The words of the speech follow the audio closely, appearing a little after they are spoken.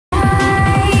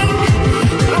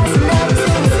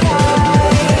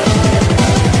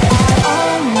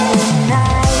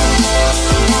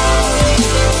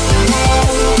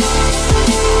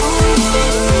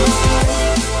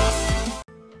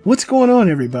What's going on,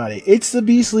 everybody? It's the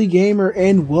Beastly Gamer,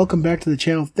 and welcome back to the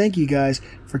channel. Thank you guys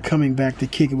for coming back to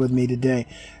kick it with me today.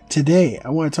 Today, I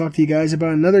want to talk to you guys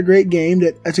about another great game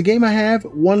it's a game I have,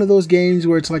 one of those games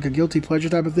where it's like a guilty pleasure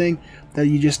type of thing that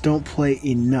you just don't play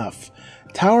enough.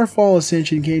 Towerfall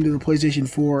Ascension came to the PlayStation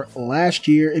 4 last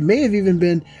year. It may have even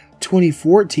been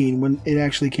 2014 when it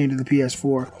actually came to the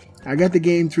PS4. I got the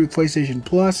game through PlayStation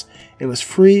Plus. It was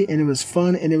free, and it was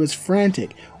fun, and it was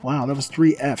frantic. Wow, that was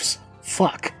 3 Fs.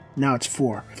 Fuck. Now it's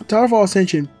 4. Towerfall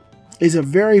Ascension is a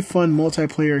very fun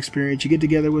multiplayer experience. You get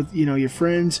together with, your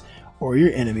friends or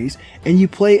your enemies, and you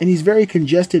play in these very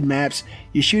congested maps.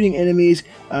 You're shooting enemies,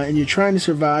 and you're trying to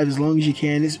survive as long as you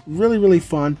can. It's really, really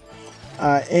fun.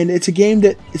 And it's a game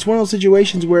it's one of those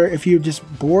situations where if you're just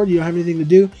bored, you don't have anything to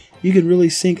do, you can really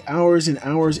sink hours and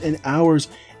hours and hours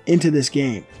into this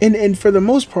game. And for the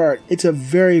most part, it's a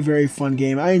very, very fun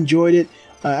game. I enjoyed it.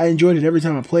 I enjoyed it every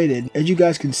time I played it. As you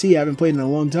guys can see, I haven't played in a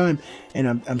long time, and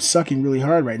I'm sucking really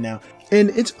hard right now.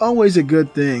 And it's always a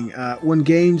good thing when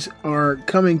games are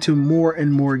coming to more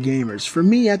and more gamers. For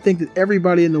me, I think that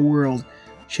everybody in the world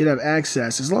should have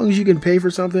access. As long as you can pay for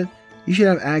something, you should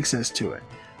have access to it.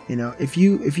 If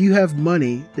you have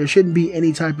money, there shouldn't be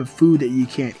any type of food that you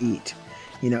can't eat.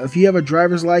 If you have a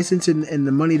driver's license and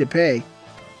the money to pay,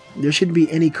 there shouldn't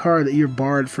be any car that you're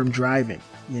barred from driving.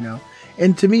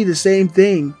 And to me, the same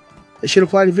thing should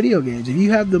apply to video games. If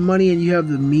you have the money and you have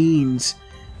the means,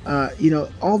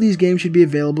 all these games should be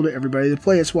available to everybody to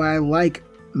play. That's why I like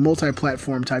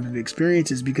multi-platform type of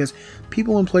experiences, because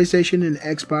people on PlayStation and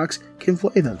Xbox can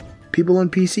play them. People on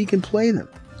PC can play them.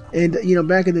 And,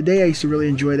 back in the day, I used to really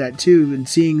enjoy that too, and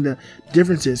seeing the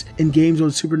differences in games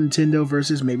on Super Nintendo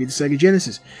versus maybe the Sega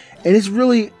Genesis. And it's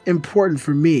really important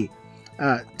for me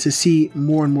to see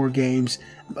more and more games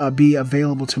be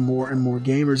available to more and more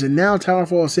gamers. And now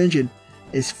Towerfall Ascension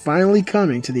is finally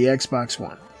coming to the Xbox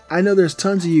One. I know there's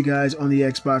tons of you guys on the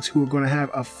Xbox who are going to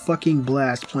have a fucking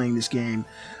blast playing this game.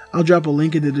 I'll drop a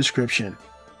link in the description.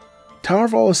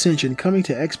 Towerfall Ascension coming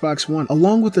to Xbox One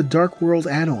along with the Dark World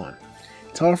add-on.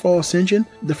 Towerfall Ascension,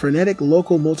 the frenetic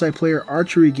local multiplayer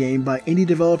archery game by indie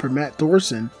developer Matt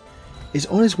Thorson, is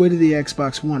on its way to the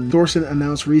Xbox One, Thorson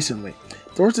announced recently.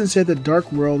 Thorson said that Dark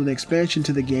World, an expansion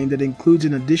to the game that includes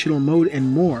an additional mode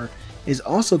and more, is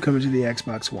also coming to the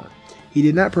Xbox One. He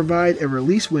did not provide a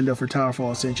release window for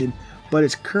Towerfall Ascension, but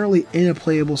it's currently in a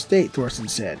playable state, Thorson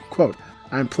said. Quote,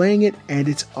 "I'm playing it and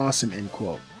it's awesome," end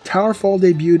quote. Towerfall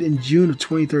debuted in June of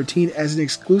 2013 as an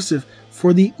exclusive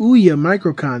for the Ouya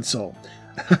microconsole.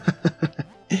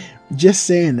 Just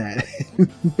saying that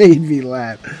made me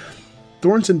laugh.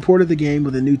 Thorson ported the game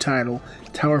with a new title,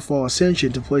 Towerfall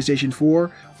Ascension, to PlayStation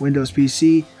 4, Windows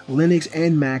PC, Linux,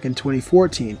 and Mac in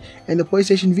 2014, and the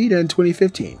PlayStation Vita in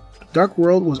 2015. Dark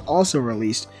World was also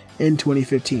released in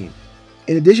 2015.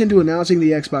 In addition to announcing the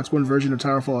Xbox One version of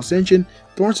Towerfall Ascension,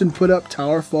 Thorson put up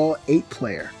Towerfall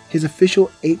 8-Player, his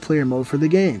official 8-player mode for the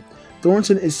game.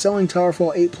 Thorson is selling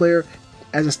Towerfall 8-Player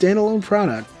as a standalone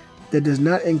product that does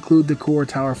not include the core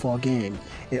Towerfall game.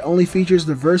 It only features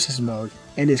the Versus mode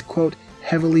and is, quote,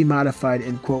 heavily modified,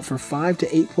 end quote, for 5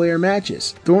 to 8 player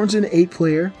matches. Thorson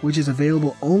 8-Player, which is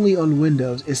available only on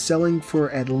Windows, is selling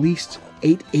for at least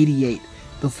 $8.88.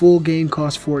 The full game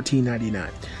costs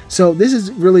 $14.99. So this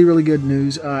is really, really good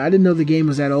news. I didn't know the game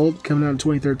was that old, coming out in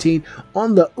 2013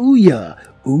 on the Ouya.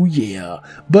 Ooh yeah.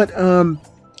 But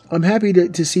I'm happy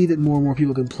to see that more and more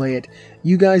people can play it.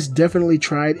 You guys definitely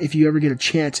try it if you ever get a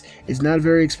chance. It's not a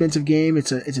very expensive game.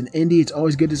 It's an indie. It's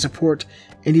always good to support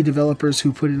indie developers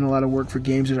who put in a lot of work for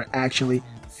games that are actually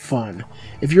fun.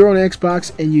 If you're on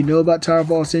Xbox and you know about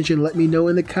Towerfall Ascension, let me know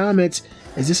in the comments.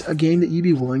 Is this a game that you'd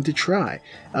be willing to try?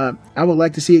 I would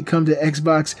like to see it come to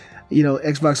Xbox,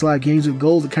 Xbox Live Games with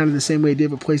Gold, kind of the same way it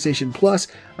did with PlayStation Plus.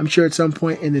 I'm sure at some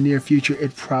point in the near future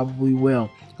it probably will.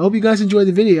 I hope you guys enjoyed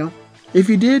the video. If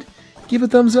you did, give a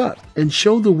thumbs up and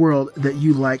show the world that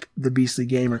you like The Beastly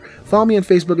Gamer. Follow me on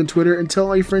Facebook and Twitter and tell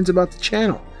all your friends about the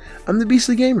channel. I'm The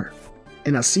Beastly Gamer,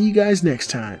 and I'll see you guys next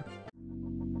time.